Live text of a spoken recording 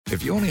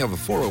If you only have a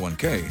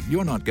 401k,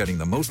 you're not getting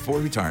the most for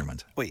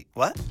retirement. Wait,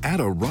 what? Add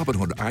a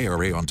Robinhood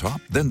IRA on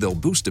top, then they'll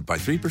boost it by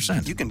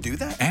 3%. You can do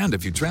that? And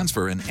if you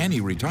transfer in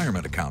any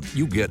retirement account,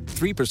 you get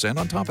 3%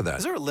 on top of that.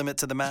 Is there a limit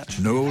to the match?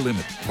 No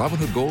limit.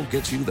 Robinhood Gold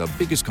gets you the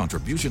biggest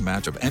contribution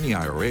match of any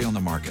IRA on the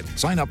market.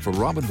 Sign up for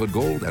Robinhood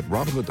Gold at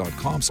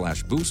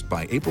Robinhood.com/boost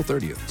by April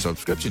 30th.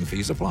 Subscription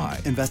fees apply.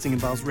 Investing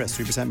involves risk.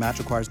 3% match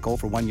requires gold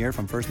for 1 year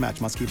from first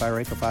match. Must keep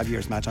IRA for 5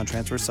 years. Match on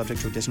transfers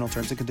subject to additional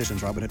terms and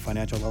conditions. Robinhood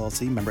Financial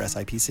LLC, member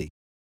SIPC.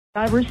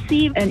 I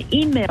received an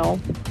email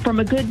from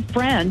a good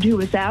friend who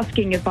was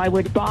asking if I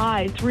would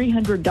buy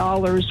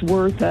 $300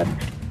 worth of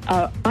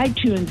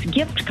iTunes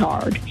gift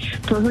card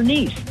for her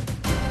niece.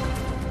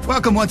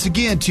 Welcome once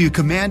again to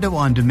Commando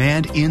on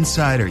Demand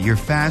Insider, your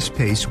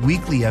fast-paced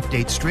weekly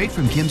update straight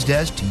from Kim's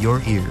desk to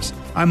your ears.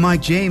 I'm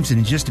Mike James, and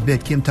in just a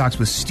bit, Kim talks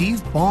with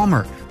Steve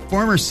Ballmer,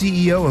 former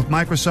CEO of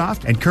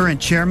Microsoft and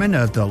current chairman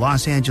of the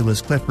Los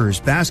Angeles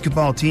Clippers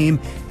basketball team.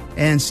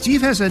 And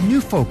Steve has a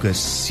new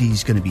focus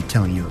he's going to be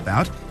telling you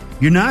about.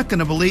 You're not going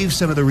to believe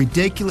some of the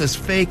ridiculous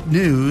fake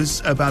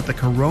news about the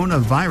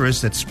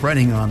coronavirus that's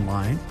spreading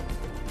online.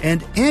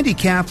 And Andy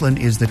Kaplan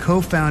is the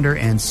co-founder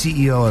and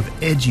CEO of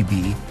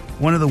EduBee,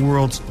 one of the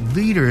world's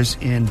leaders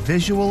in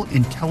visual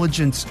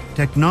intelligence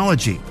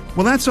technology.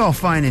 Well, that's all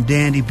fine and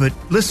dandy, but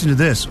listen to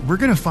this. We're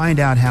going to find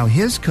out how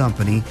his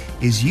company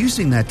is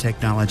using that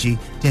technology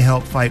to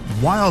help fight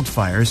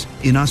wildfires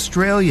in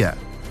Australia,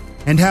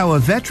 and how a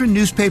veteran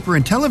newspaper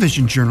and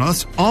television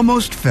journalist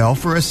almost fell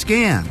for a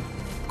scam.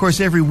 Of course,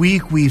 every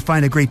week we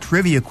find a great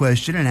trivia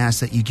question and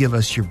ask that you give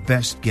us your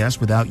best guess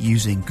without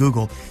using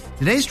Google.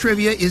 Today's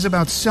trivia is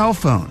about cell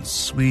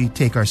phones. We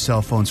take our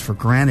cell phones for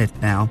granted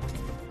now.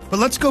 But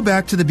let's go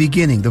back to the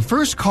beginning. The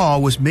first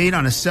call was made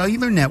on a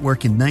cellular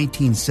network in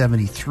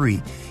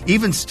 1973.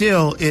 Even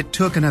still, it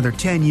took another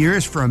 10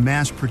 years for a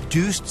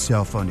mass-produced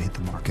cell phone to hit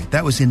the market.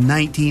 That was in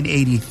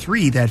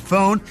 1983. That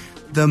phone,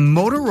 the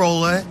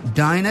Motorola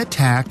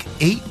Dynatac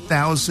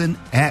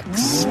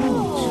 8000X.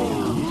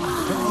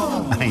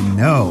 I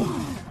know.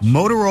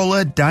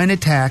 Motorola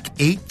Dynatac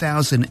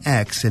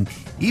 8000X. And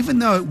even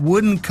though it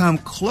wouldn't come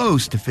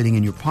close to fitting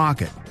in your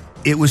pocket,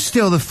 it was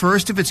still the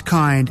first of its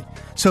kind.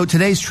 So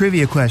today's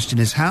trivia question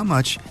is, how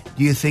much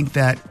do you think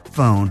that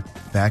phone,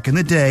 back in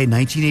the day,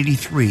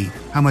 1983,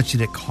 how much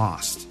did it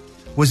cost?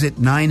 Was it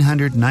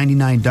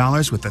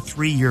 $999 with a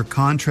 3-year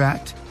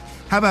contract?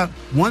 How about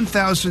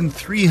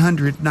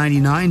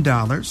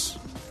 $1,399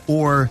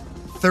 or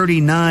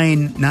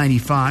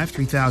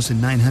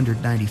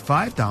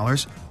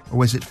 $3,995, or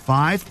was it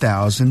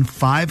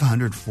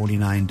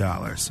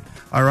 $5,549?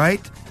 All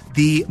right,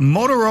 the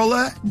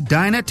Motorola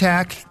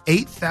Dynatac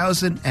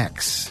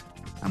 8000X.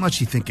 How much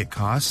do you think it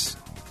costs?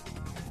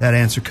 That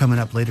answer coming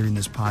up later in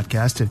this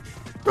podcast. And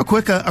real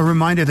quick, a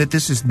reminder that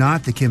this is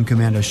not the Kim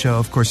Komando Show.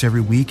 Of course,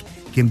 every week,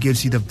 Kim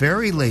gives you the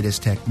very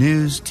latest tech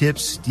news,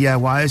 tips,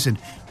 DIYs, and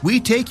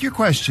we take your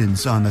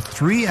questions on the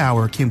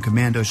 3-hour Kim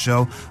Komando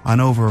Show on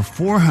over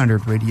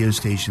 400 radio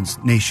stations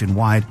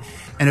nationwide.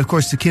 And, of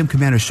course, the Kim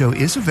Komando Show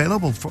is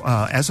available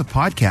as a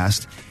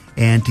podcast.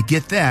 And to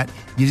get that,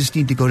 you just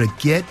need to go to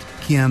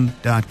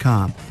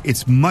getkim.com.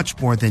 It's much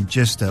more than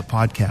just a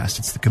podcast.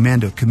 It's the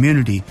Komando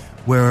community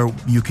where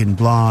you can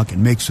blog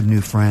and make some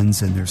new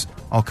friends, and there's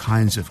all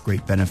kinds of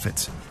great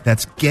benefits.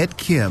 That's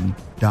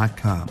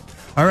getkim.com.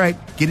 All right,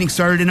 getting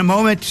started in a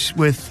moment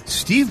with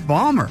Steve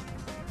Ballmer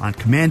on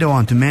Commando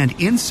on Demand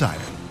Insider.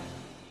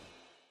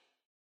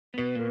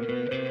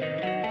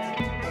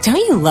 Don't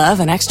you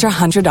love an extra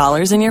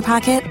 $100 in your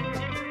pocket?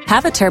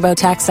 Have a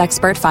TurboTax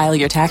expert file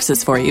your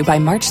taxes for you by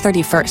March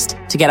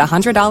 31st to get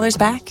 $100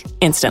 back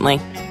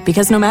instantly.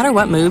 Because no matter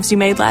what moves you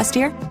made last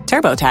year,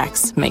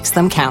 TurboTax makes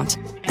them count.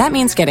 That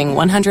means getting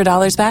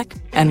 $100 back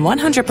and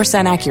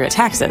 100% accurate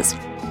taxes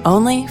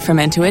only from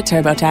Intuit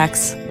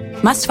TurboTax.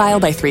 Must file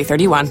by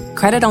 3/31.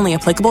 Credit only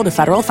applicable to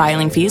federal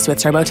filing fees with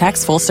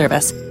TurboTax full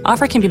service.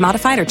 Offer can be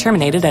modified or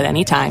terminated at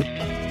any time.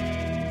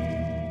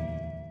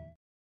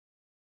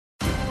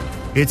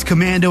 It's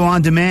Commando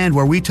on Demand,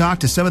 where we talk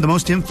to some of the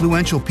most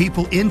influential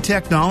people in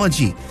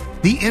technology,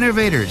 the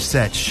innovators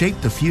that shape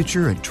the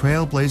future and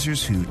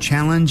trailblazers who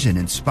challenge and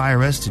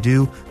inspire us to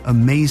do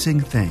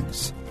amazing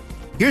things.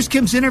 Here's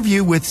Kim's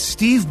interview with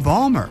Steve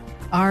Ballmer.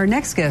 Our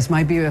next guest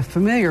might be a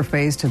familiar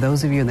face to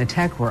those of you in the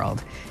tech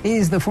world.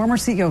 He's the former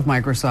CEO of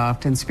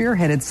Microsoft and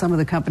spearheaded some of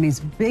the company's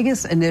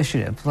biggest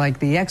initiatives, like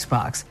the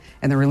Xbox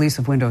and the release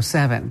of Windows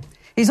 7.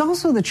 He's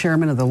also the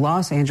chairman of the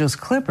Los Angeles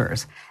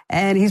Clippers,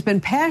 and he's been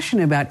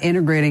passionate about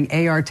integrating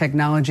AR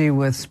technology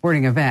with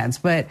sporting events.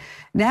 But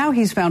now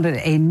he's founded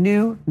a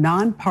new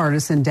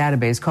nonpartisan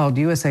database called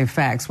USA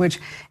Facts, which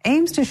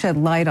aims to shed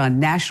light on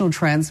national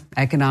trends,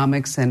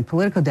 economics, and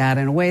political data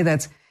in a way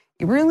that's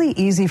really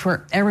easy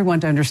for everyone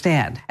to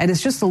understand. And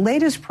it's just the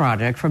latest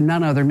project from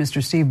none other,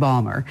 Mr. Steve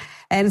Ballmer.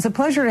 And it's a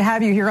pleasure to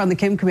have you here on the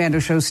Kim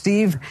Komando Show,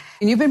 Steve.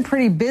 And you've been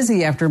pretty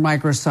busy after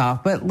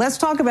Microsoft, but let's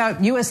talk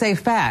about USA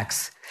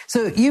Facts.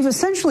 So you've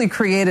essentially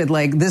created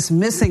like this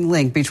missing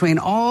link between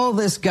all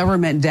this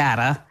government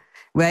data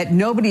that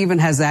nobody even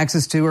has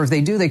access to, or if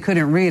they do, they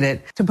couldn't read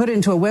it, to put it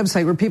into a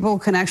website where people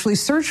can actually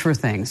search for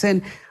things.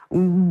 And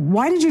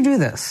why did you do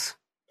this?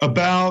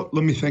 About,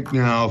 let me think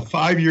now,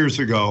 5 years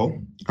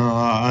ago,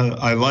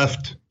 I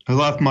left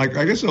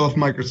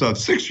Microsoft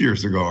 6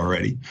 years ago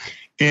already.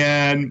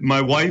 And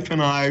my wife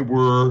and I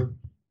were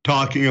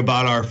talking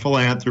about our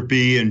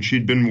philanthropy, and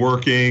she'd been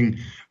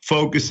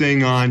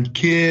focusing on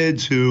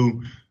kids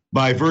who,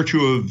 by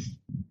virtue of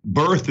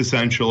birth,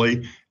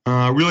 essentially,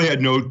 really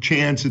had no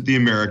chance at the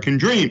American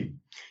dream.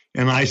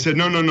 And I said,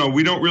 no,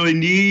 we don't really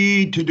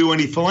need to do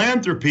any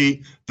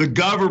philanthropy. The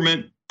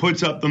government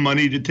puts up the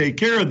money to take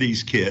care of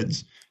these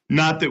kids.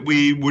 Not that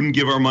we wouldn't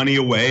give our money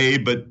away,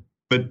 but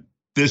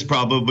this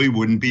probably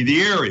wouldn't be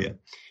the area.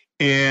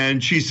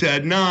 And she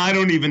said, no, I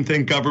don't even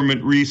think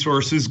government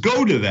resources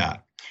go to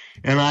that.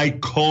 And I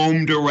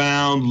combed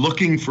around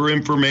looking for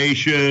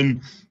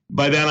information.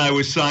 By then I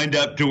was signed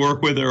up to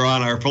work with her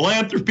on our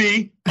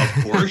philanthropy,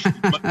 of course,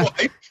 my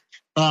wife.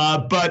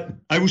 But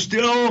I was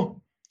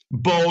still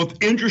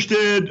both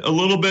interested a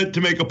little bit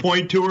to make a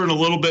point to her, and a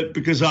little bit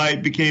because I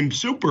became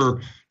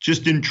super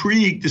just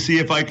intrigued to see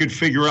if I could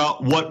figure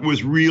out what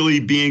was really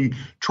being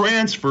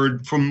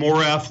transferred from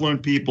more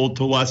affluent people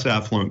to less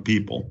affluent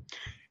people.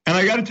 And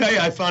I got to tell you,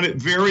 I found it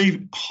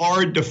very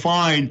hard to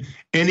find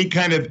any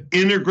kind of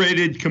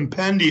integrated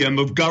compendium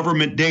of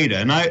government data.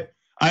 And I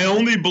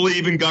only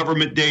believe in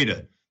government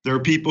data. There are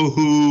people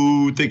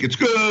who think it's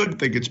good,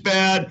 think it's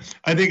bad.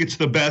 I think it's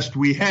the best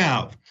we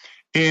have.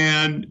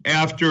 And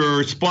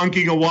after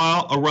splunking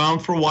around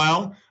for a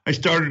while, I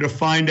started to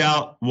find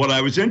out what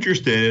I was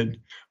interested in,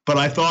 but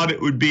I thought it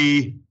would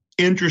be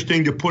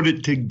interesting to put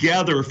it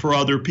together for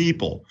other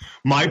people.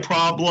 My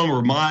problem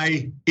or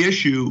my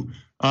issue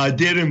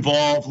did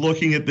involve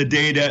looking at the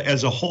data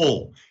as a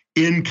whole,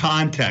 in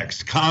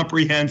context,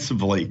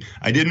 comprehensively.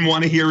 I didn't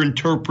want to hear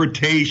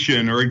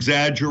interpretation or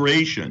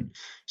exaggeration.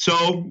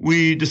 So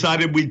we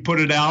decided we'd put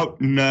it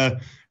out in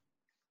a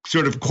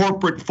sort of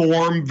corporate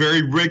form,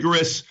 very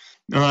rigorous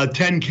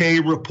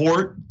 10K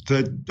report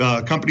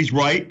that companies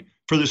write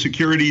for the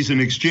Securities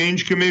and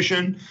Exchange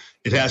Commission.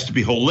 It has to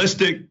be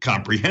holistic,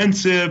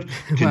 comprehensive,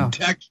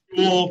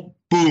 contextual.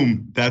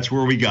 Boom, that's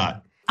where we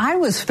got. I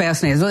was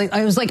fascinated.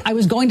 I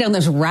was going down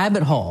this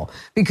rabbit hole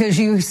because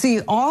you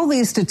see all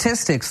these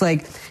statistics,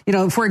 like,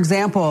 for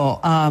example,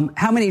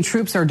 how many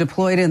troops are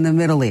deployed in the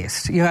Middle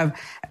East. You have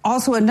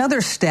also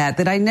another stat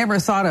that I never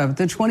thought of,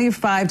 the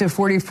 25 to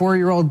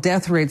 44-year-old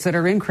death rates that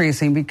are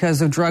increasing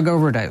because of drug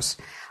overdose.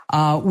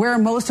 Where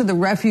most of the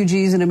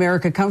refugees in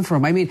America come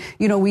from. I mean,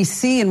 we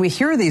see and we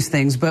hear these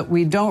things, but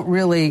we don't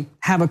really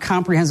have a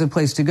comprehensive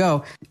place to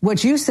go.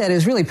 What you said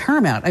is really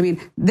paramount. I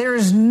mean,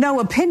 there's no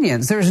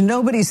opinions. There's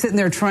nobody sitting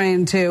there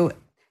trying to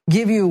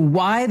give you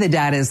why the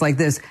data is like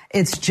this.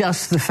 It's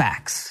just the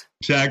facts.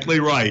 Exactly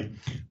right.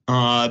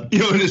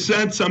 In a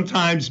sense,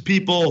 sometimes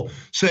people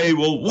say,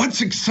 well, what's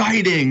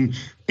exciting?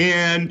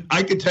 And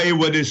I could tell you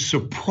what is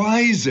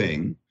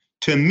surprising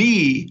to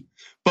me.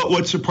 But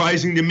what's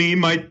surprising to me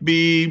might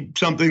be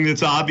something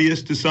that's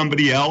obvious to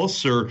somebody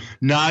else or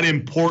not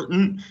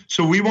important.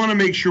 So we want to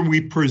make sure we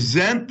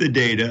present the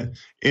data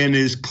in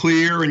as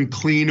clear and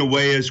clean a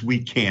way as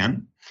we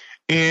can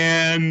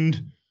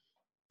and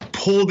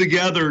pull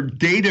together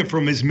data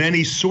from as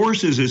many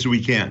sources as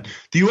we can.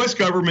 The U.S.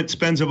 government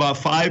spends about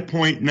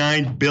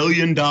 $5.9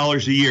 billion a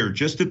year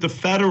just at the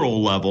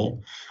federal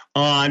level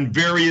on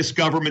various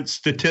government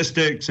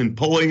statistics and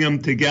pulling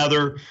them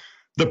together.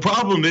 The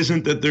problem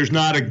isn't that there's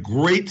not a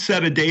great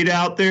set of data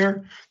out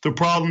there. The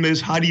problem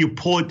is, how do you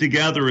pull it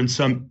together in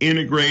some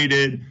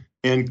integrated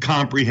and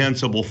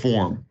comprehensible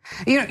form?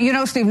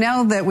 Steve,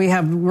 now that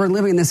we're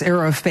living in this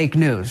era of fake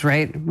news,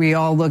 right? We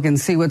all look and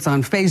see what's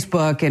on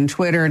Facebook and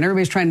Twitter, and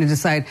everybody's trying to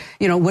decide,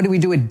 what do we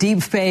do with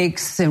deep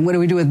fakes and what do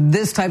we do with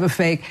this type of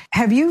fake?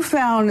 Have you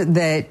found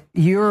that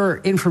your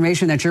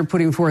information that you're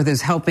putting forth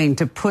is helping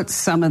to put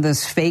some of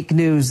this fake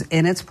news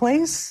in its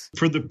place?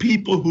 For the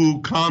people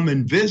who come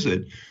and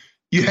visit,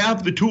 you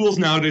have the tools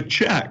now to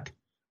check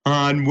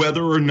on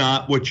whether or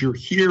not what you're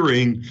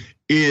hearing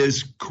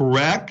is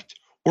correct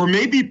or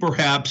maybe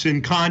perhaps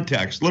in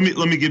context. Let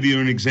me give you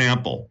an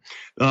example.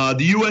 The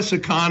U.S.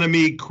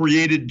 economy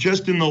created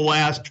just in the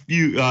last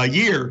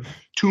year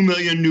 2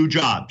 million new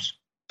jobs.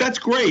 That's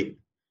great,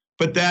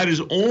 but that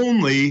is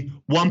only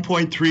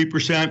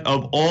 1.3%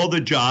 of all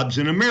the jobs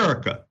in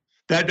America.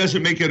 That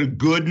doesn't make it a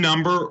good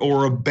number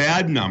or a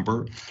bad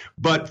number,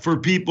 but for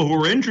people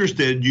who are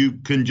interested, you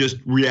can just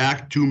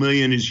react 2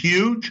 million is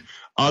huge.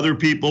 Other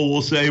people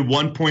will say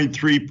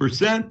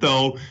 1.3%,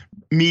 though,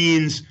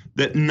 means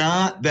that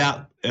not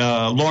that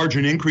large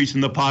an increase in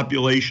the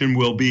population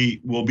will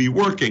be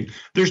working.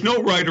 There's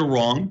no right or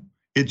wrong.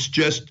 It's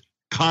just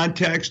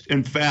context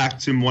and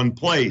facts in one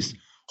place.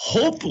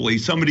 Hopefully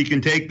somebody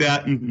can take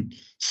that and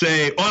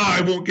say,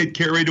 I won't get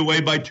carried away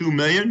by 2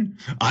 million.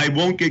 I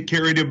won't get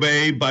carried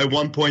away by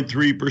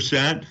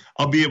 1.3%.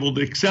 I'll be able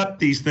to accept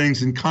these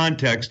things in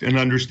context and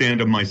understand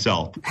them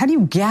myself. How do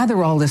you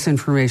gather all this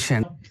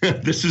information?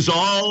 This is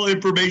all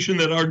information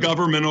that our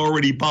government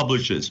already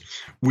publishes.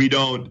 We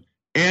don't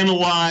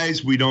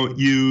analyze. We don't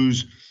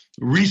use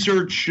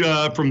research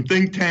from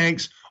think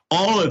tanks.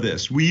 All of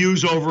this, we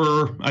use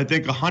over, I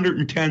think,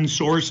 110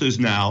 sources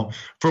now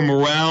from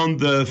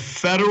around the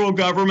federal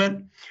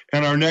government,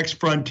 and our next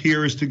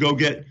frontier is to go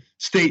get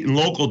state and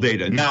local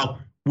data. Now,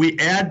 we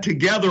add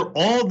together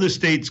all the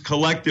states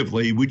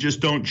collectively. We just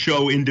don't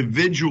show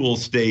individual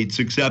states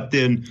except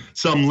in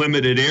some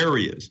limited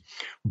areas.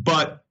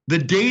 But the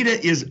data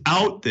is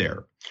out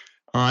there.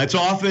 It's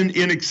often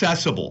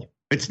inaccessible.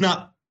 It's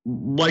not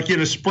like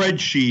in a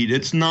spreadsheet.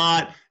 It's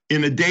not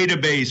in a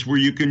database where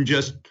you can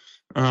just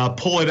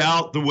pull it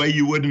out the way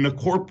you would in a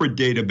corporate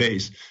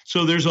database.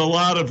 So there's a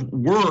lot of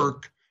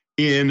work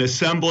in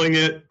assembling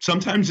it.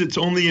 Sometimes it's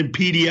only in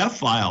PDF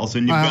files,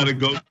 and you've got to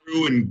go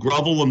through and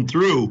grovel them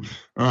through.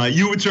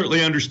 You would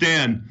certainly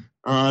understand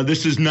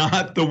this is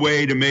not the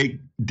way to make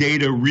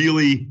data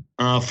really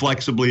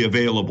flexibly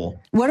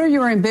available. What are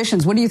your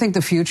ambitions? What do you think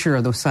the future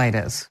of the site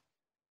is?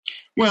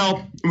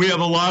 Well, we have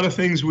a lot of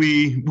things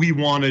we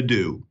want to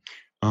do.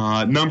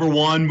 Number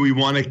one, we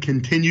want to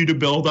continue to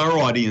build our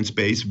audience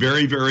base.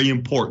 Very, very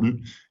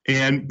important.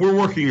 And we're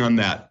working on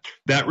that.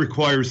 That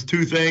requires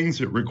two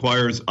things. It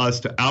requires us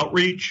to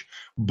outreach,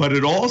 but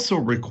it also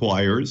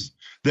requires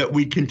that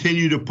we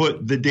continue to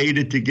put the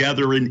data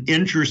together in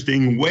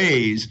interesting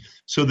ways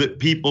so that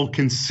people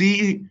can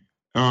see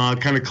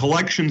kind of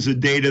collections of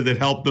data that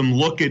help them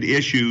look at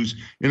issues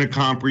in a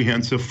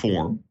comprehensive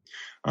form.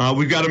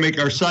 We've got to make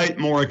our site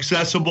more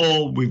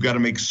accessible. We've got to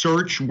make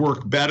search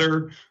work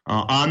better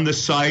on the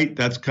site.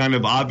 That's kind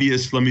of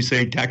obvious, let me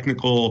say,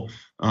 technical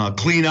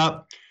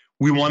cleanup.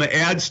 We want to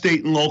add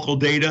state and local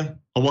data.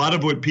 A lot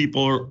of what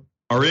people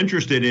are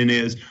interested in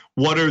is,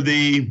 what are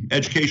the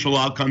educational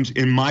outcomes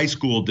in my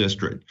school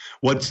district?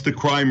 What's the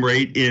crime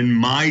rate in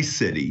my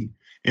city?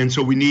 And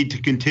so we need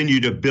to continue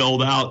to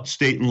build out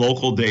state and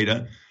local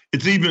data.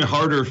 It's even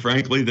harder,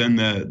 frankly, than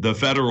the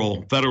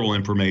federal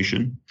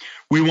information.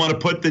 We want to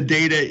put the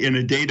data in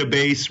a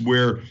database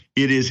where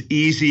it is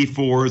easy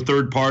for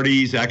third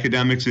parties,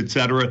 academics, et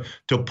cetera,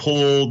 to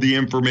pull the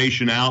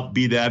information out,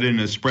 be that in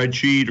a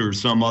spreadsheet or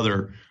some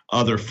other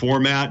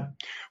format.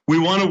 We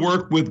want to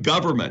work with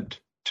government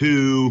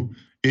to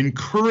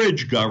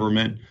encourage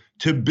government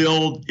to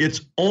build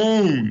its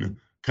own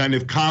kind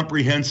of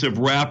comprehensive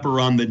wrapper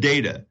on the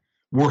data.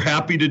 We're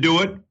happy to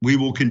do it. We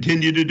will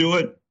continue to do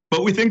it.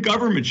 But we think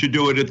government should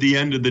do it at the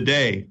end of the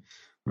day.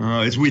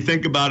 As we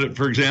think about it,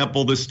 for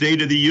example, the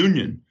State of the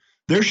Union,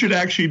 there should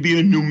actually be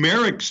a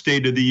numeric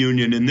State of the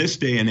Union in this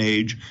day and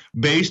age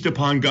based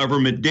upon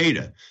government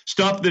data,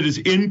 stuff that is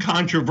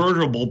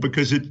incontrovertible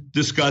because it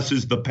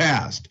discusses the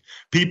past.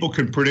 People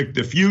can predict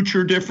the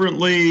future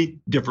differently,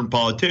 different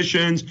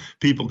politicians,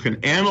 people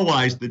can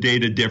analyze the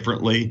data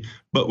differently,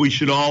 but we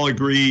should all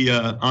agree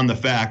on the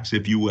facts,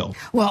 if you will.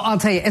 Well, I'll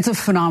tell you, it's a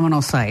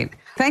phenomenal site.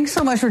 Thanks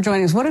so much for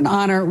joining us. What an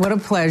honor. What a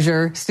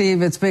pleasure.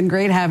 Steve, it's been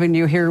great having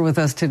you here with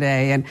us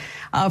today. And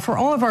for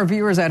all of our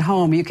viewers at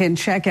home, you can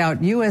check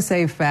out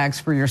USA Facts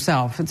for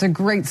yourself. It's a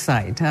great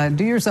site.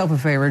 Do yourself a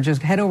favor.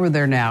 Just head over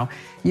there now,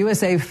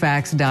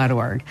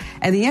 usafacts.org.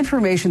 And the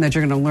information that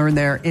you're going to learn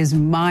there is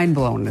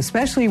mind-blowing,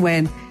 especially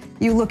when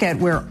you look at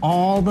where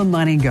all the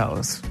money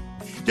goes.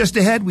 Just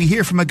ahead, we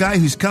hear from a guy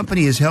whose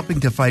company is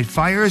helping to fight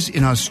fires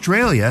in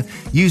Australia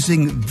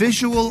using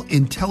visual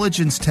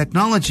intelligence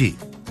technology.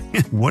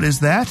 What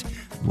is that?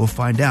 We'll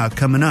find out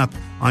coming up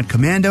on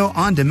Commando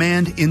On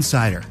Demand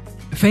Insider.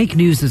 Fake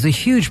news is a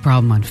huge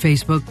problem on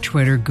Facebook,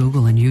 Twitter,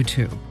 Google, and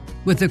YouTube.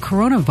 With the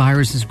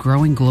coronavirus's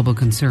growing global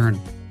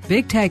concern,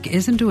 big tech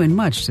isn't doing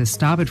much to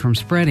stop it from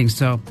spreading,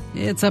 so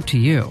it's up to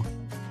you.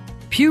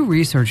 Pew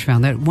Research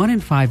found that 1 in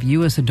 5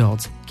 U.S.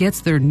 adults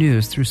gets their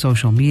news through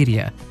social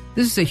media.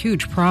 This is a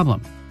huge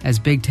problem, as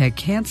big tech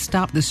can't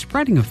stop the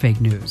spreading of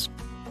fake news.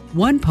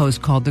 One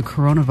post called the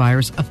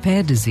coronavirus a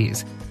fad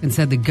disease and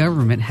said the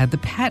government had the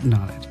patent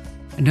on it.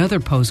 Another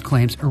post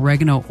claims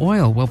oregano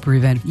oil will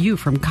prevent you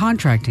from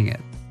contracting it.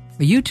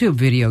 A YouTube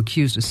video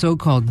accused a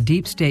so-called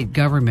deep state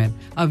government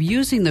of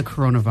using the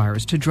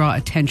coronavirus to draw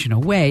attention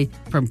away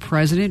from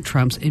President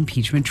Trump's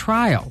impeachment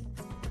trial.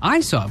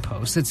 I saw a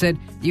post that said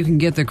you can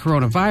get the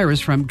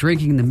coronavirus from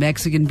drinking the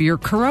Mexican beer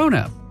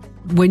Corona.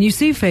 When you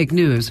see fake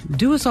news,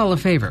 do us all a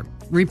favor.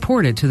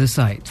 Report it to the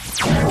site.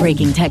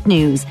 Breaking tech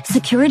news,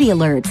 security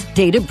alerts,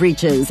 data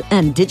breaches,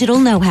 and digital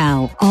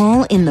know-how,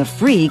 all in the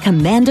free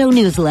Commando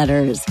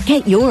newsletters.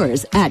 Get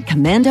yours at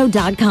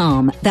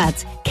commando.com.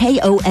 That's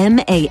Komando.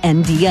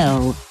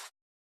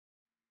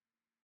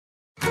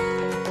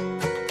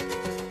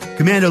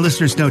 Commando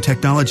listeners know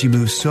technology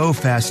moves so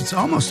fast, it's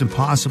almost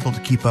impossible to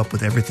keep up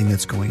with everything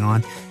that's going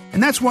on.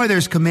 And that's why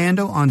there's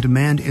Commando On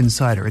Demand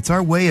Insider. It's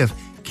our way of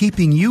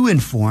keeping you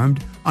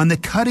informed on the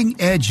cutting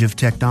edge of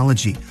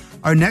technology.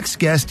 Our next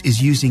guest is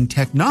using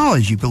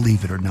technology,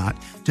 believe it or not,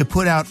 to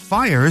put out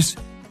fires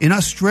in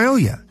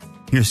Australia.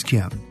 Here's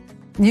Kim.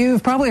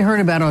 You've probably heard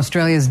about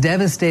Australia's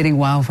devastating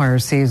wildfire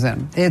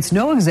season. It's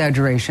no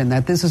exaggeration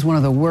that this is one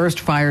of the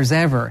worst fires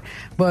ever.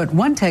 But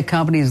one tech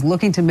company is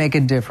looking to make a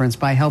difference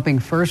by helping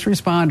first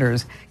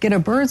responders get a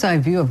bird's eye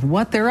view of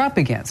what they're up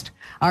against.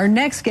 Our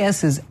next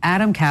guest is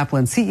Adam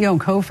Kaplan, CEO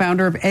and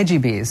co-founder of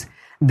EduBees.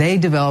 They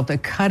developed a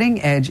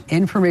cutting-edge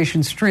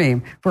information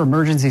stream for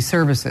emergency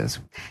services.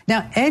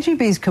 Now,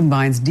 EduBees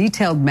combines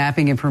detailed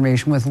mapping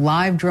information with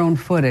live drone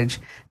footage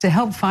to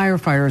help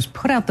firefighters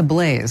put out the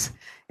blaze.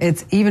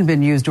 It's even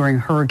been used during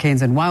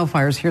hurricanes and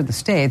wildfires here in the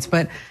States,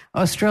 but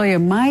Australia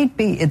might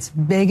be its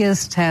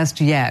biggest test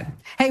yet.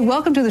 Hey,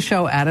 welcome to the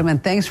show, Adam,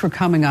 and thanks for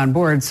coming on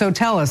board. So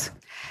tell us,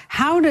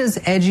 how does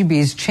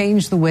EduBees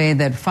change the way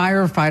that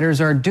firefighters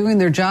are doing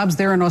their jobs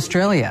there in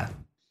Australia?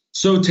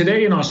 So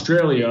today in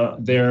Australia,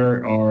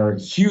 there are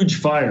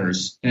huge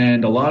fires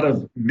and a lot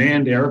of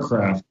manned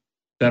aircraft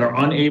that are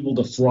unable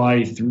to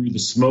fly through the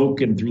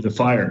smoke and through the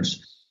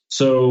fires.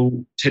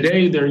 So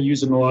today they're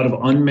using a lot of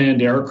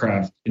unmanned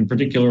aircraft, in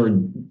particular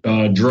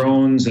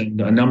drones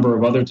and a number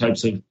of other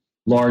types of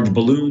large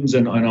balloons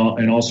and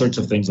all sorts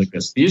of things like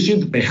this. The issue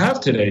that they have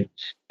today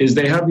is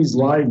they have these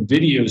live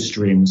video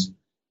streams,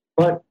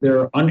 but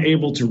they're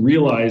unable to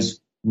realize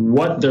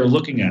what they're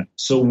looking at.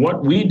 So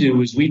what we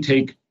do is we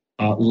take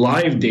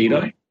live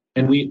data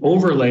and we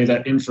overlay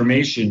that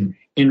information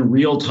in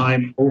real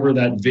time over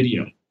that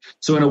video.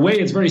 So in a way,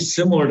 it's very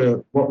similar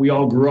to what we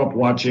all grew up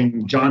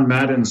watching John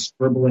Madden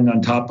scribbling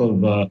on top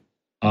of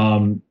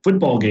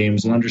football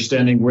games and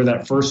understanding where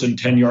that 1st and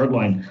 10-yard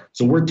line.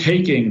 So we're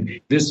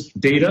taking this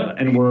data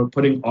and we're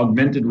putting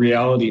augmented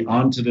reality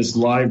onto this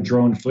live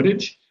drone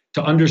footage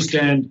to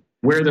understand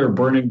where they're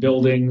burning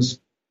buildings,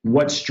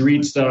 what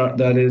streets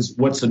that is,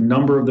 what's the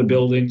number of the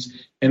buildings.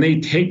 And they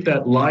take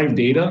that live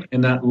data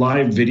and that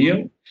live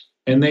video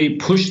and they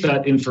push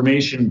that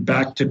information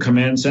back to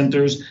command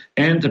centers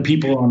and to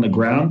people on the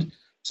ground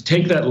to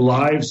take that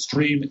live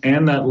stream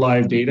and that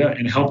live data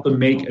and help them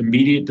make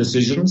immediate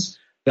decisions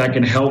that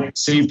can help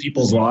save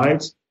people's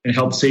lives and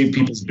help save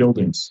people's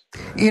buildings.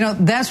 You know,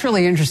 that's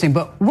really interesting.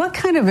 But what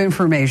kind of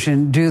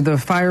information do the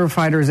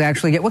firefighters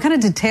actually get? What kind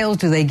of details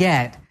do they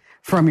get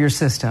from your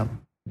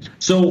system?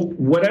 So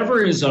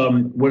whatever is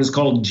what is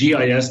called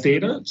GIS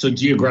data, so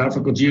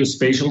geographical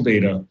geospatial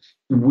data,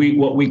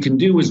 what we can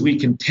do is we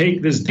can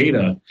take this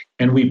data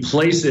and we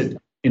place it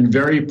in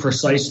very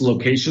precise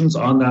locations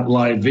on that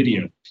live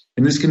video.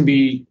 And this can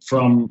be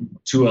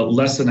to a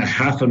less than a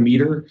half a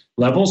meter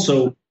level.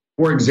 So,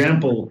 for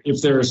example,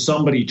 if there is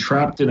somebody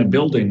trapped in a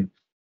building,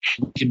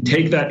 we can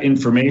take that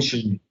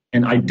information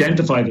and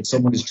identify that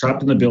someone is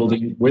trapped in the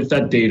building with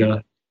that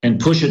data and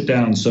push it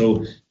down.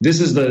 So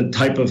this is the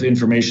type of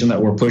information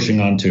that we're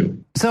pushing onto.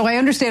 So I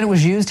understand it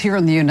was used here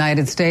in the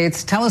United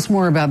States. Tell us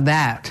more about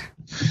that.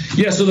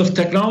 Yeah, so the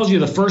technology,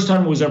 the first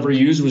time it was ever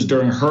used was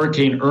during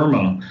Hurricane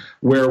Irma,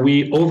 where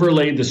we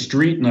overlaid the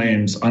street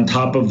names on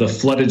top of the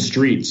flooded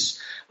streets.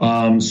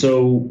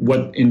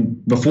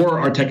 Before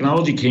our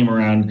technology came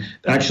around,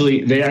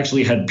 they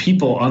actually had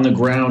people on the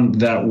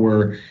ground that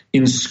were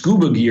in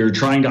scuba gear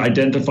trying to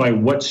identify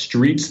what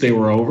streets they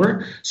were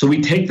over. So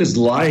we take this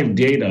live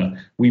data,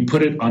 we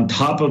put it on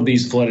top of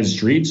these flooded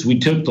streets. We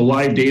took the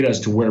live data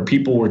as to where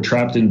people were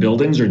trapped in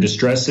buildings or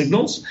distress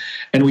signals,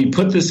 and we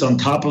put this on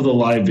top of the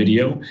live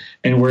video,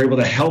 and we're able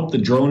to help the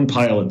drone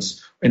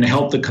pilots and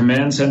help the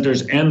command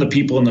centers and the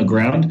people on the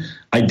ground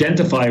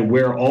identify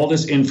where all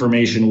this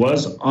information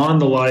was on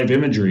the live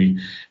imagery.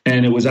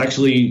 And it was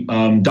actually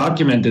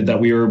documented that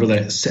we were able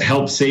to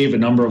help save a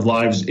number of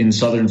lives in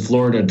southern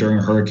Florida during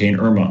Hurricane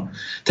Irma.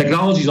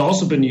 Technology has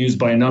also been used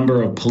by a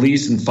number of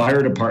police and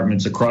fire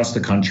departments across the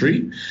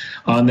country.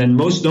 And then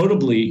most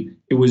notably,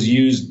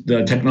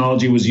 the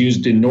technology was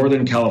used in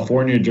Northern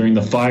California during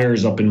the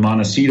fires up in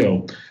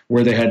Montecito,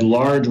 where they had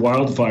large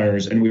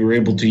wildfires, and we were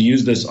able to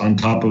use this on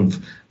top of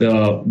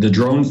the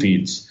drone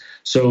feeds.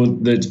 So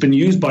it's been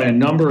used by a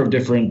number of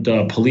different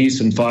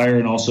police and fire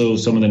and also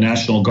some of the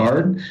National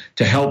Guard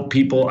to help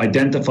people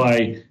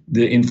identify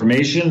the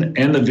information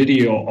and the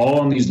video all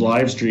on these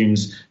live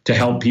streams to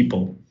help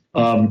people.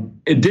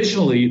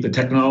 Additionally, the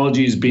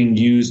technology is being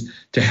used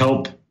to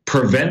help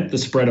prevent the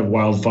spread of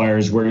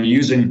wildfires. We're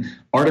using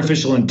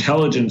artificial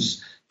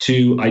intelligence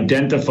to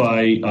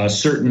identify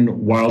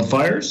certain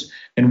wildfires.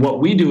 And what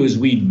we do is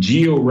we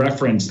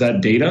geo-reference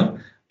that data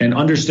and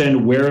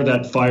understand where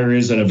that fire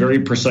is at a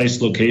very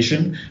precise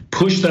location,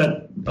 push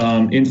that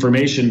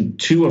information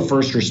to a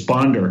first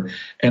responder,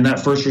 and that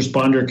first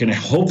responder can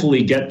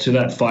hopefully get to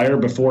that fire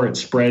before it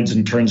spreads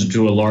and turns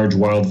into a large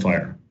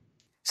wildfire.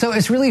 So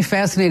it's really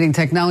fascinating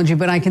technology,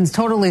 but I can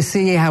totally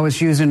see how it's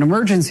used in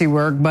emergency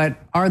work. But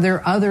are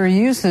there other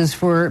uses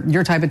for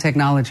your type of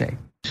technology?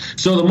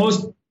 So the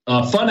most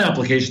fun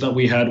application that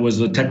we had was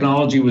the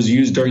technology was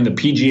used during the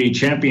PGA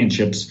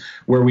Championships,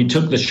 where we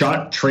took the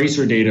shot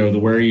tracer data,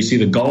 where you see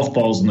the golf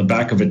balls in the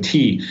back of a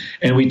tee,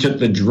 and we took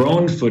the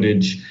drone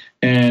footage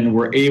and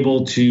were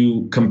able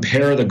to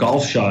compare the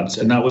golf shots,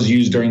 and that was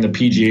used during the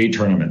PGA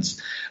tournaments.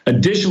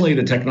 Additionally,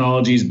 the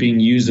technology is being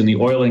used in the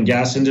oil and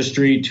gas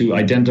industry to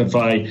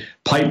identify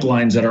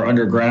pipelines that are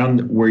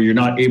underground where you're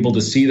not able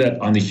to see that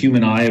on the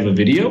human eye of a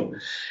video.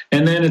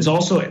 And then it's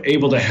also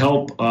able to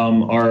help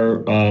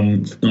our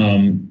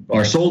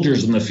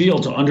soldiers in the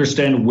field to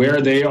understand where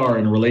they are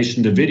in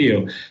relation to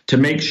video to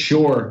make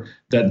sure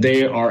that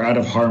they are out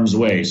of harm's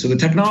way. So the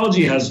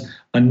technology has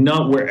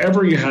enough,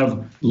 wherever you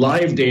have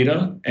live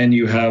data and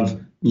you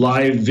have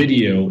live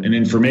video and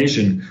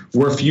information,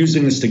 we're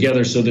fusing this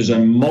together. So there's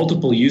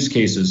multiple use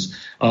cases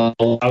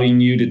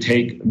allowing you to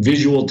take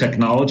visual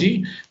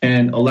technology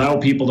and allow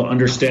people to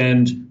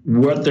understand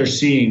what they're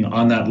seeing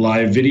on that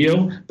live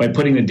video by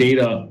putting the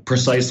data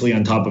precisely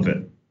on top of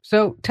it.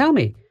 So tell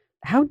me,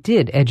 how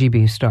did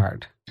EduBee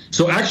start?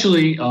 So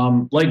actually,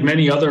 like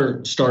many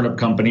other startup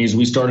companies,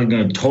 we started in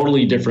a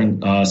totally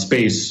different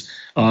space.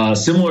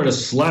 Similar to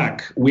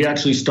Slack, we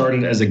actually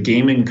started as a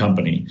gaming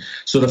company.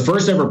 So the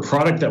first ever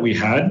product that we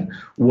had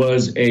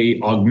was a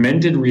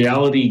augmented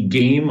reality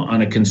game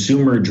on a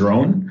consumer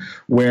drone,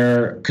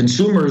 where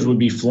consumers would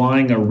be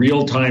flying a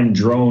real-time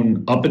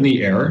drone up in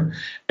the air,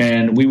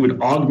 and we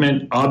would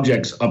augment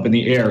objects up in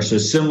the air. So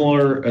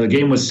the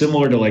game was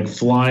similar to like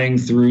flying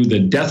through the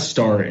Death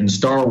Star in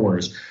Star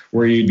Wars,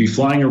 where you'd be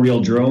flying a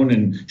real drone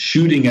and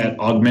shooting at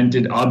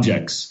augmented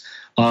objects.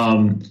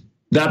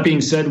 That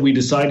being said, we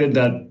decided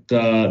that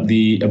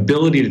the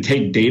ability to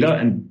take data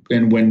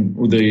and when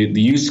the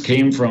use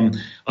came from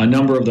a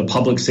number of the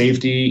public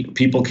safety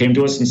people came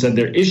to us and said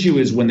their issue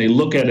is when they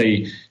look at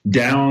a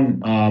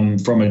down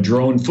from a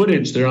drone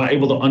footage, they're not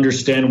able to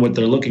understand what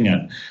they're looking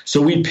at.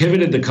 So we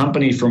pivoted the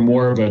company from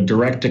more of a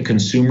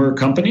direct-to-consumer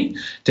company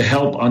to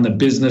help on the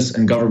business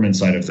and government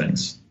side of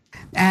things.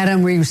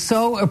 Adam, we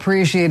so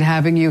appreciate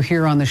having you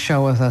here on the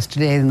show with us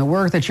today. And the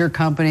work that your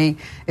company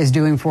is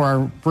doing for our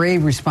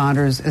brave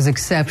responders is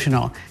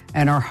exceptional.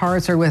 And our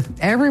hearts are with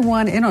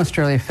everyone in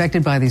Australia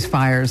affected by these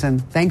fires.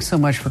 And thanks so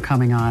much for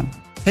coming on.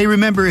 Hey,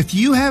 remember, if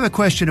you have a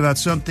question about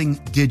something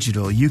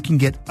digital, you can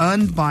get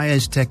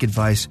unbiased tech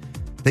advice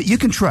that you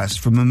can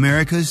trust from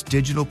America's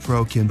digital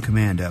pro, Kim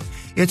Komando.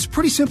 It's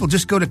pretty simple.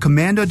 Just go to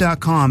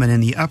komando.com and in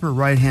the upper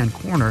right-hand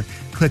corner,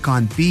 click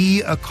on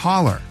Be a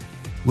Caller.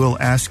 We'll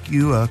ask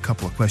you a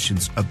couple of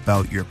questions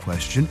about your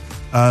question.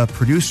 A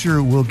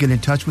producer will get in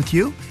touch with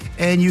you,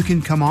 and you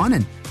can come on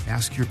and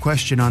ask your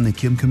question on the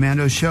Kim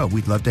Komando Show.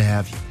 We'd love to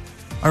have you.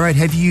 All right,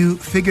 have you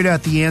figured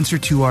out the answer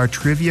to our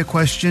trivia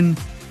question?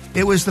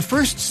 It was the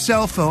first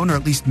cell phone, or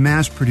at least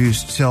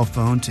mass-produced cell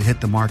phone, to hit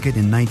the market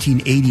in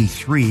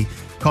 1983,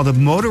 called the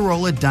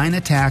Motorola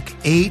Dynatac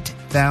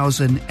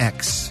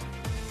 8000X.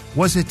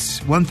 Was it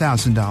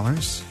 $1,000,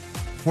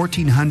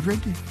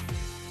 $1,400,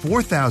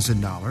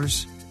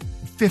 $4,000?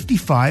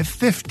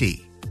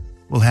 $5,550.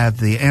 We'll have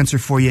the answer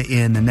for you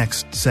in the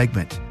next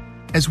segment.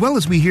 As well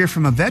as we hear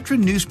from a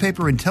veteran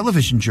newspaper and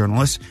television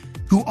journalist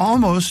who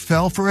almost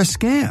fell for a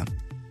scam.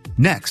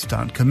 Next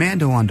on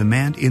Komando on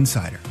Demand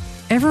Insider.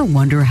 Ever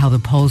wonder how the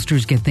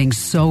pollsters get things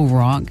so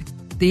wrong?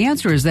 The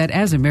answer is that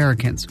as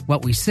Americans,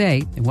 what we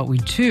say and what we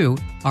do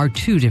are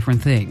two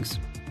different things.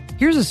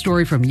 Here's a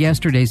story from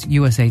yesterday's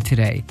USA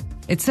Today.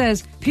 It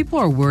says people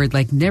are worried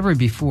like never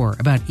before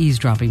about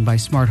eavesdropping by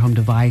smart home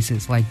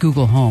devices like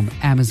Google Home,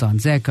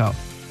 Amazon's Echo,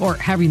 or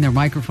having their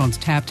microphones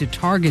tapped to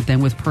target them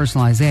with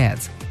personalized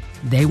ads.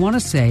 They want to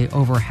say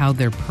over how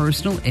their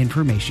personal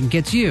information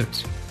gets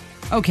used.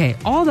 Okay,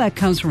 all that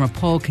comes from a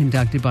poll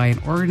conducted by an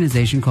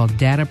organization called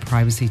Data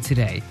Privacy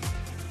Today.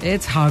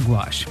 It's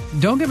hogwash.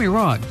 Don't get me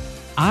wrong.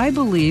 I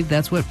believe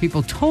that's what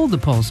people told the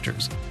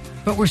pollsters.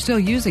 But we're still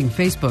using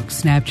Facebook,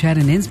 Snapchat,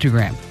 and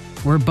Instagram.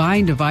 We're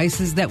buying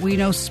devices that we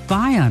know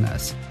spy on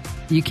us.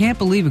 You can't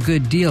believe a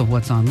good deal of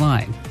what's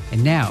online.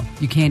 And now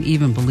you can't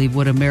even believe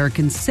what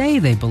Americans say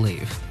they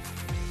believe.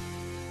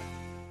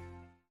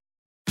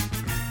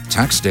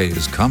 Tax day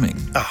is coming.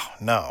 Oh,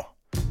 no.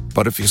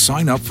 But if you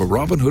sign up for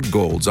Robinhood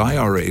Gold's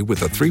IRA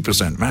with a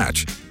 3%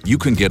 match, you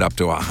can get up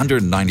to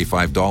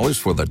 $195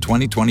 for the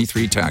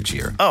 2023 tax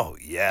year. Oh,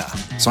 yeah.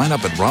 Sign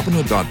up at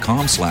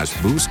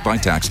Robinhood.com/boost by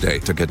tax day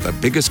to get the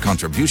biggest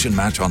contribution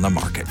match on the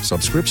market.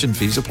 Subscription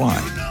fees apply.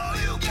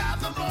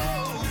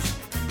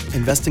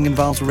 Investing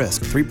involves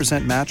risk.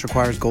 3% match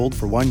requires gold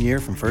for 1 year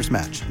from first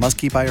match. Must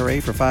keep IRA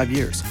for 5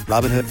 years.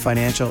 Robinhood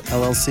Financial,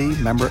 LLC,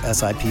 member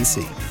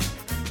SIPC.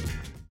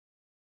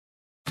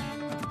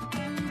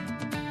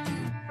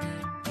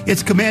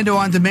 It's Komando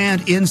on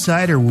Demand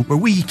Insider, where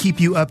we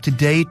keep you up to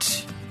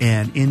date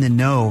and in the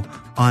know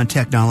on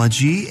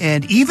technology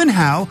and even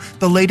how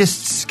the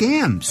latest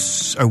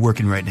scams are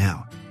working right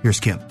now.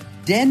 Here's Kim.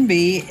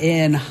 Denby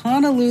in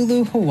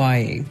Honolulu,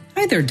 Hawaii.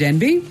 Hi there,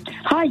 Denby.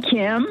 Hi,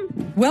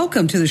 Kim.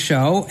 Welcome to the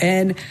show.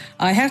 And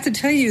I have to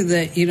tell you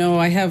that,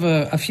 I have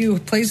a few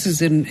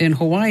places in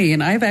Hawaii,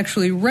 and I've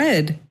actually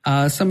read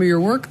some of your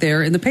work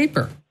there in the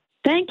paper.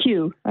 Thank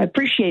you. I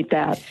appreciate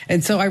that.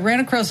 And so I ran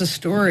across a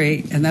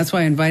story, and that's why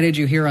I invited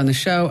you here on the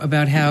show,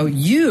 about how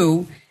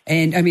you're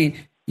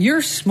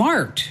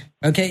smart.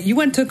 Okay. You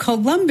went to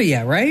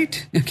Columbia,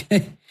 right?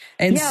 Okay.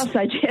 And, yes,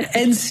 I did.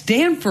 And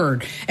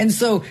Stanford. And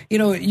so,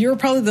 you're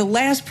probably the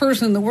last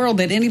person in the world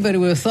that anybody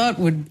would have thought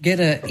would get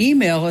an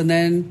email and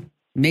then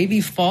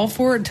maybe fall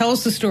for it. Tell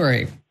us the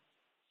story.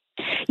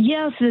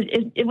 Yes,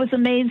 it was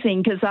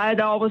amazing because I had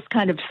always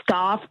kind of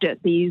scoffed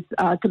at these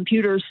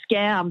computer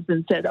scams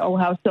and said, oh,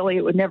 how silly,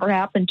 it would never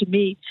happen to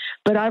me.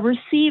 But I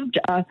received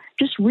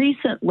just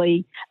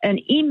recently an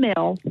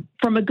email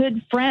from a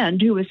good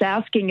friend who was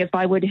asking if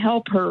I would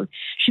help her.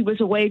 She was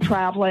away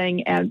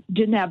traveling and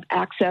didn't have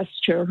access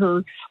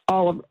to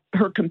all of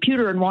her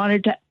computer and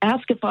wanted to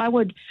ask if I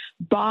would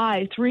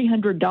buy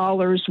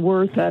 $300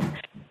 worth of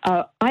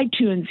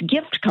iTunes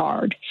gift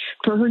card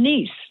for her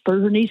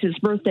niece's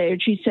birthday.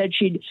 And she said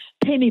she'd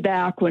pay me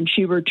back when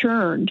she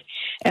returned.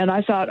 And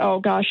I thought, oh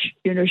gosh,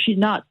 she's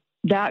not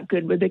that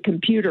good with a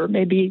computer.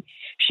 Maybe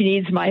she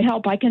needs my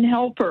help. I can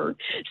help her.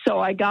 So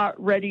I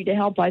got ready to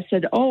help. I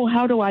said, oh,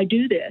 how do I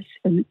do this?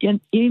 And in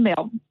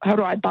email, how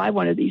do I buy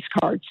one of these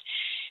cards?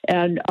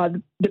 And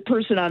the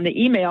person on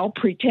the email,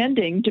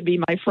 pretending to be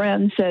my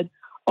friend, said,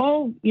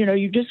 oh,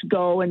 you just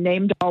go, and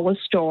named all the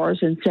stores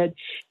and said,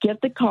 get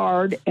the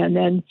card and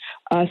then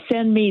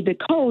send me the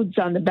codes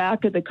on the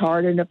back of the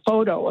card and a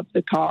photo of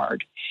the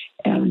card.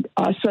 And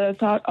so I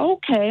thought,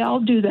 okay, I'll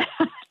do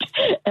that.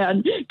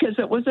 And because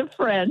it was a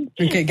friend.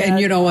 Okay, and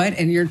you know what?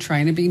 And you're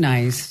trying to be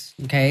nice,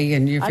 okay?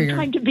 And you're I'm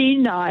trying to be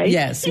nice.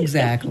 Yes,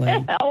 exactly.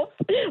 Help,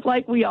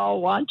 like we all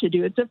want to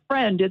do. It's a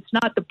friend. It's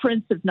not the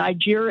Prince of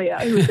Nigeria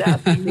who's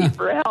asking me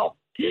for help.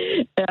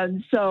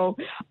 And so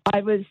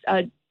I was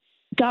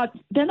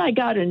then I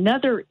got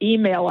another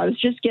email. I was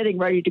just getting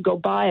ready to go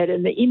buy it,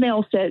 and the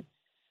email said,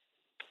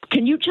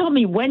 can you tell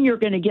me when you're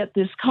going to get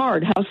this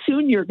card, how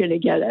soon you're going to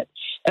get it?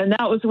 And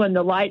that was when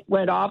the light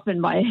went off in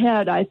my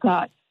head. I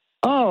thought,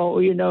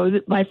 oh,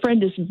 my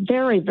friend is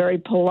very, very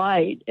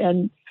polite,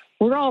 and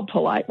we're all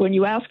polite. When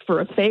you ask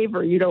for a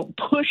favor, you don't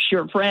push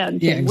your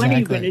friend. Yeah, exactly. When are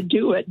you going to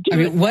do it? Do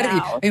it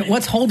now.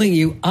 What's holding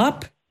you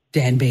up,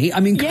 Danby?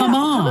 Come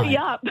on. Hurry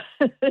up.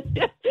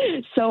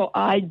 So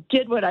I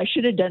did what I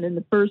should have done in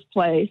the first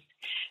place,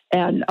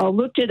 and I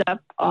looked it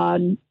up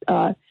on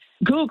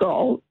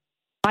Google,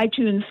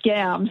 iTunes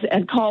scams,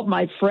 and called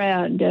my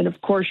friend. And of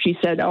course she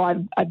said,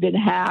 oh, I've been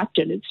hacked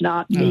and it's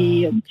not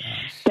me. And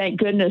thank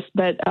goodness.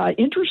 But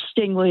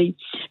interestingly,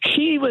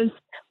 she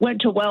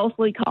went to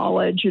Wellesley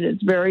College and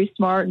is very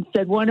smart, and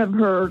said one of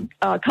her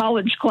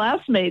college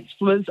classmates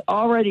was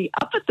already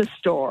up at the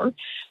store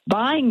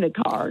buying the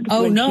card.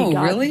 Oh, no,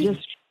 really?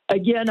 Just,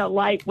 again, a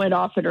light went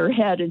off in her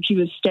head, and she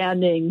was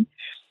standing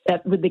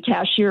with the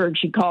cashier, and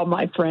she called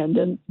my friend,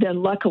 and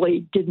then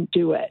luckily didn't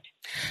do it.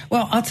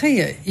 Well, I'll tell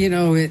you,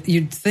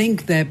 you'd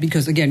think that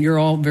because, again, you're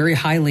all very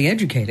highly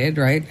educated,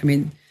 right? I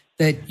mean,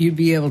 that you'd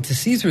be able to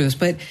see through this.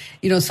 But,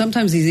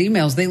 sometimes these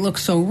emails, they look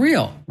so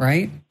real,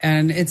 right?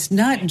 And it's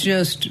not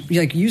just,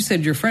 like you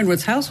said, your friend.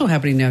 What's also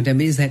happening now,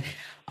 Demi, is that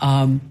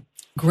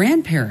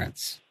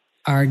grandparents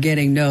are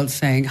getting notes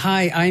saying,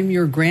 hi, I'm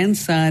your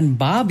grandson,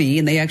 Bobby.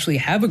 And they actually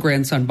have a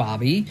grandson,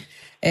 Bobby.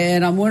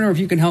 And I'm wondering if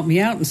you can help me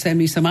out and send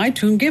me some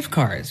iTunes gift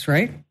cards,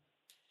 right?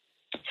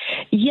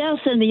 Yes,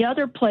 and the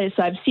other place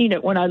I've seen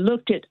it when I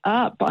looked it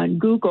up on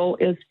Google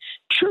is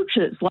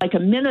churches, like a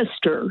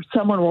minister.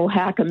 Someone will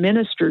hack a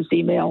minister's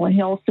email, and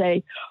he'll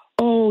say,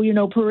 oh,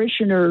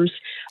 parishioners,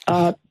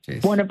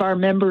 one of our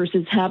members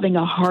is having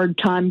a hard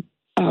time.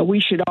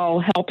 We should all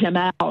help him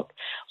out.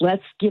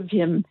 Let's give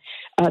him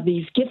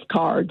these gift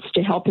cards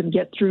to help him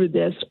get through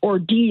this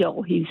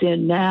ordeal he's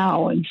in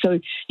now. And so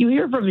you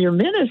hear from your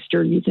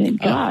minister and you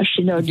think, gosh,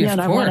 Jen,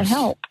 I want to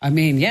help. I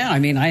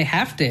I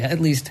have to at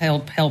least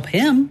help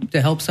him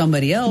to help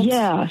somebody else.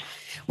 Yeah.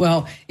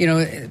 Well,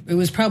 this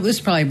is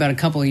probably about a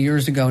couple of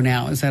years ago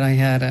now, is that I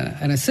had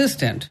an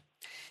assistant,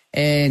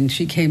 and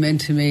she came in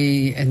to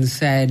me and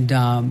said,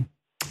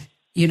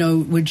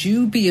 would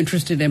you be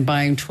interested in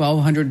buying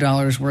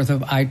 $1,200 worth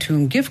of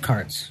iTunes gift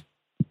cards?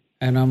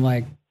 And I'm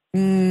like,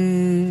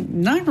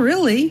 not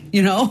really,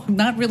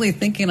 not really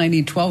thinking I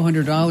need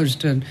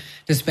 $1,200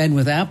 to spend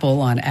with Apple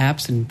on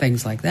apps and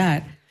things like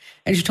that.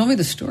 And she told me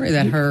the story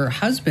that her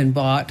husband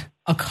bought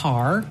a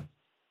car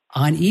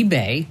on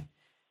eBay,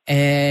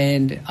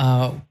 and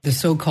the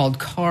so-called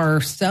car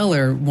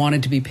seller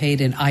wanted to be paid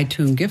in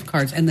iTunes gift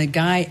cards. And the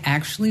guy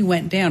actually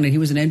went down, and he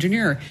was an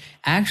engineer,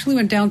 actually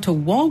went down to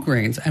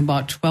Walgreens and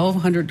bought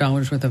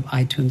 $1,200 worth of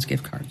iTunes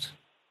gift cards.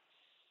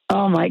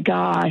 Oh, my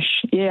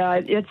gosh.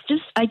 Yeah, it's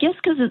just, I guess,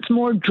 because it's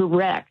more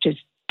direct. It's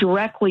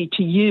directly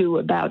to you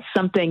about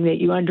something that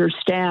you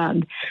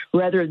understand,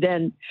 rather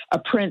than a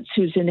prince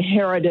who's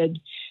inherited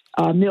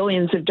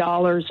millions of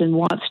dollars and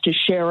wants to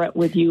share it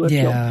with you if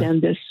you'll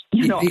send this,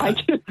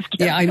 iTunes gift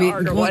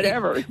card or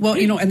whatever. Well,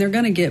 and they're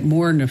going to get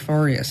more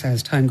nefarious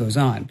as time goes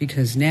on,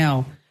 because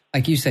now,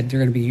 like you said, they're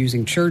going to be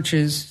using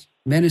churches,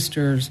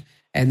 ministers,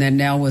 and then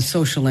now with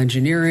social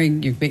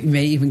engineering, you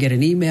may even get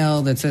an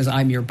email that says,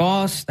 I'm your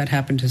boss. That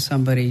happened to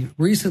somebody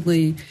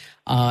recently.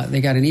 They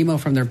got an email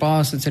from their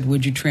boss that said,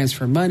 would you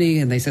transfer money?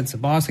 And they said, it's the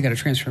boss, I got to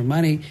transfer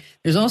money.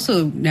 There's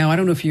also now, I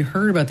don't know if you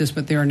heard about this,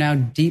 but there are now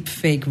deep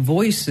fake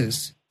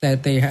voices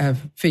that they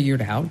have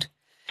figured out.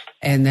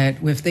 And that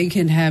if they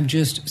can have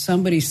just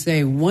somebody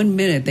say 1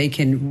 minute,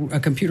 a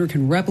computer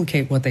can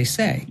replicate what they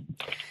say.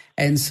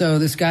 And so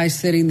this guy's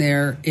sitting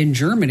there in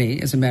Germany,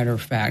 as a matter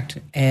of fact,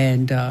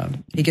 and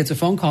he gets a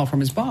phone call from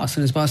his boss.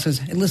 And his boss says,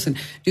 hey, listen,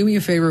 do me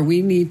a favor.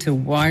 We need to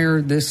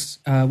wire this.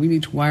 We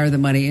need to wire the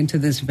money into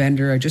this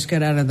vendor. I just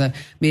got out of the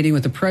meeting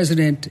with the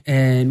president,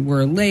 and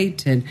we're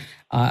late. And,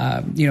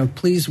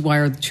 please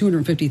wire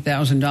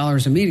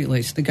 $250,000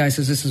 immediately. So the guy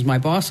says, this is my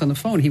boss on the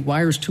phone. He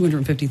wires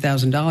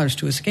 $250,000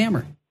 to a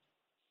scammer.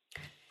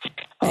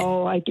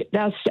 Oh,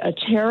 that's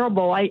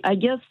terrible. I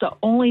guess the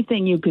only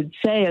thing you could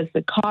say is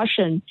the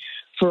caution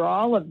for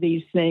all of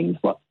these things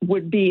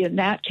would be, in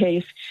that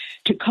case,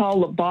 to call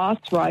the boss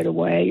right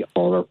away.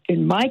 Or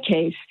in my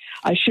case,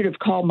 I should have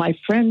called my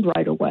friend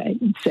right away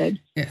and said,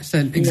 yes,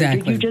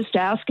 exactly. Did you just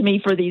ask me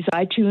for these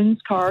iTunes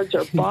cards?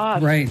 Or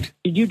boss, right.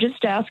 Did you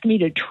just ask me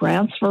to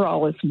transfer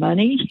all this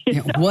money?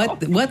 What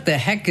the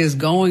heck is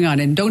going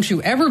on? And don't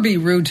you ever be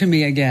rude to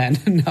me again.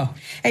 No.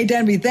 Hey,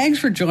 Denby, thanks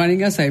for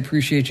joining us. I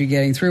appreciate you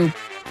getting through.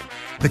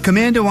 The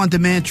Commando On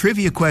Demand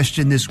trivia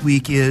question this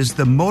week is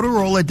the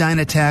Motorola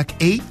Dynatac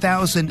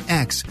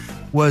 8000X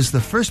was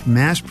the first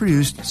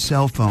mass-produced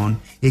cell phone.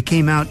 It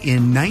came out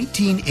in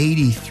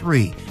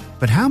 1983.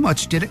 But how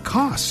much did it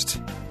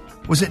cost?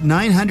 Was it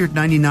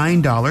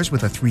 $999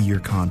 with a 3-year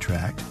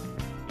contract,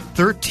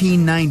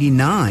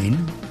 $1,399,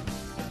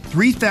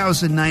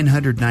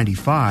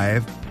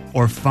 $3,995,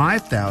 or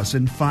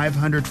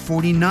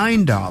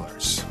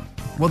 $5,549?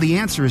 Well, the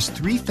answer is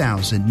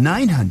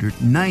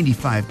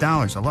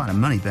 $3,995. A lot of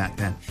money back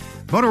then.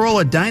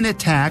 Motorola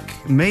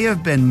Dynatac may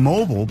have been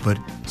mobile, but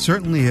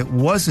certainly it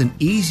wasn't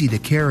easy to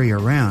carry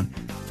around.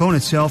 The phone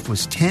itself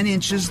was 10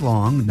 inches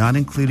long, not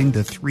including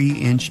the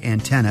 3-inch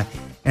antenna,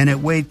 and it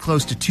weighed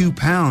close to 2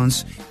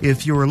 pounds.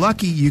 If you were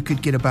lucky, you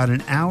could get about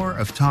an hour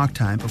of talk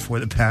time before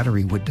the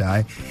battery would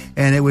die,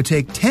 and it would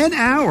take 10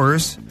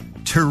 hours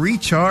to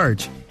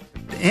recharge.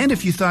 And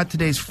if you thought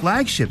today's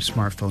flagship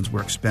smartphones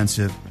were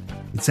expensive,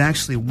 it's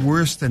actually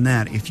worse than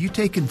that. If you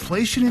take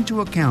inflation into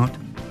account,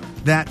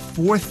 that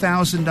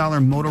 $4,000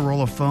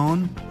 Motorola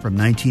phone from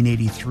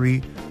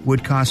 1983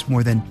 would cost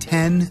more than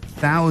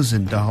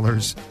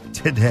 $10,000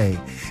 today.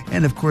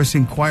 And of course,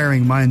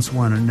 inquiring minds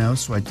want to know,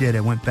 so I did. I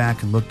went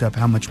back and looked up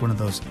how much one of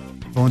those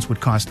phones would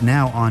cost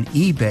now on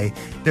eBay.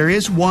 There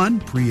is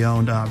one,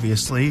 pre-owned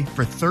obviously,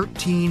 for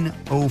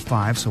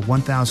 $1,305, so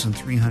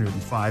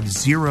 $1,305,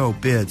 0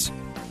 bids.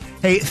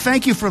 Hey,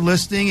 thank you for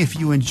listening. If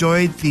you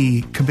enjoyed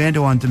the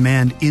Commando On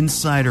Demand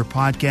Insider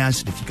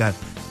podcast, if you got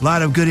a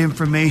lot of good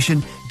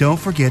information, don't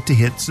forget to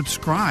hit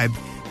subscribe,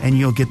 and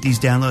you'll get these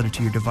downloaded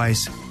to your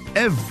device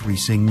every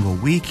single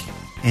week.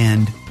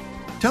 And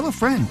tell a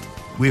friend.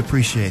 We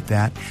appreciate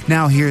that.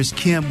 Now, here's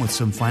Kim with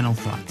some final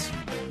thoughts.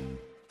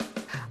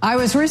 I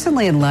was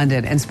recently in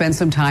London and spent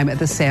some time at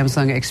the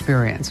Samsung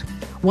Experience,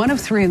 one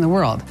of 3 in the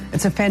world.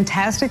 It's a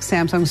fantastic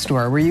Samsung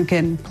store where you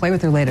can play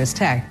with their latest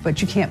tech,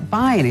 but you can't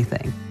buy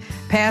anything.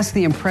 Past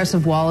the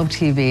impressive wall of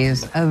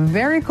TVs, a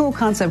very cool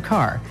concept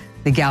car,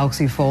 the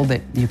Galaxy Fold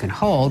that you can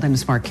hold, and a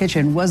smart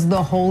kitchen was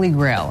the holy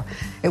grail.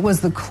 It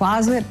was the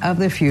closet of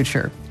the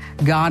future.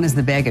 Gone is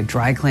the bag of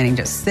dry cleaning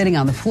just sitting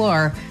on the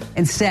floor.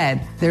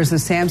 Instead, there's the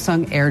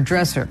Samsung Air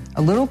Dresser,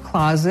 a little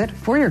closet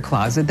for your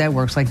closet that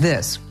works like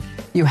this.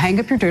 You hang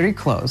up your dirty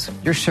clothes,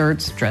 your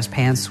shirts, dress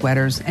pants,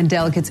 sweaters, and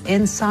delicates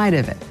inside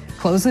of it.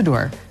 Close the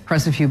door,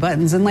 press a few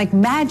buttons, and like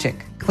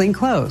magic, clean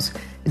clothes.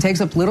 It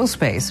takes up little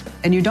space,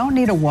 and you don't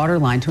need a water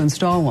line to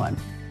install one.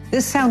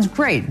 This sounds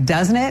great,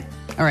 doesn't it?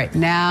 All right,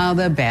 now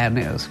the bad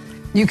news.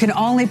 You can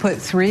only put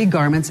 3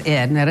 garments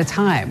in at a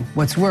time.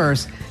 What's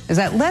worse is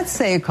that let's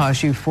say it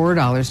costs you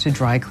 $4 to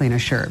dry clean a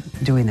shirt.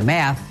 Doing the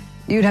math,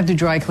 you'd have to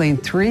dry clean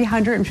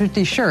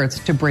 350 shirts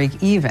to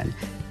break even.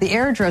 The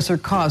Air Dresser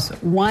costs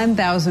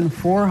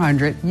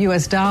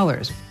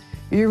 $1,400.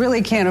 You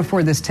really can't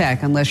afford this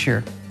tech unless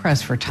you're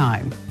pressed for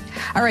time.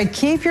 All right,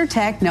 keep your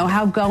tech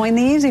know-how going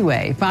the easy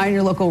way. Find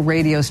your local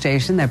radio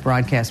station that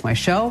broadcasts my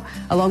show,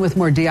 along with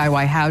more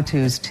DIY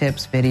how-tos,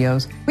 tips,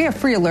 videos. We have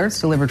free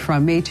alerts delivered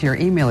from me to your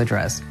email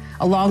address,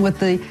 along with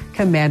the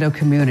Commando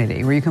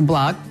community, where you can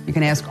blog. You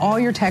can ask all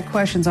your tech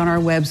questions on our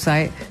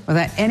website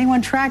without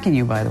anyone tracking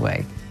you, by the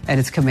way. And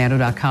it's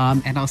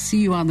commando.com, and I'll see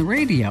you on the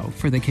radio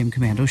for the Kim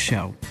Commando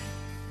Show.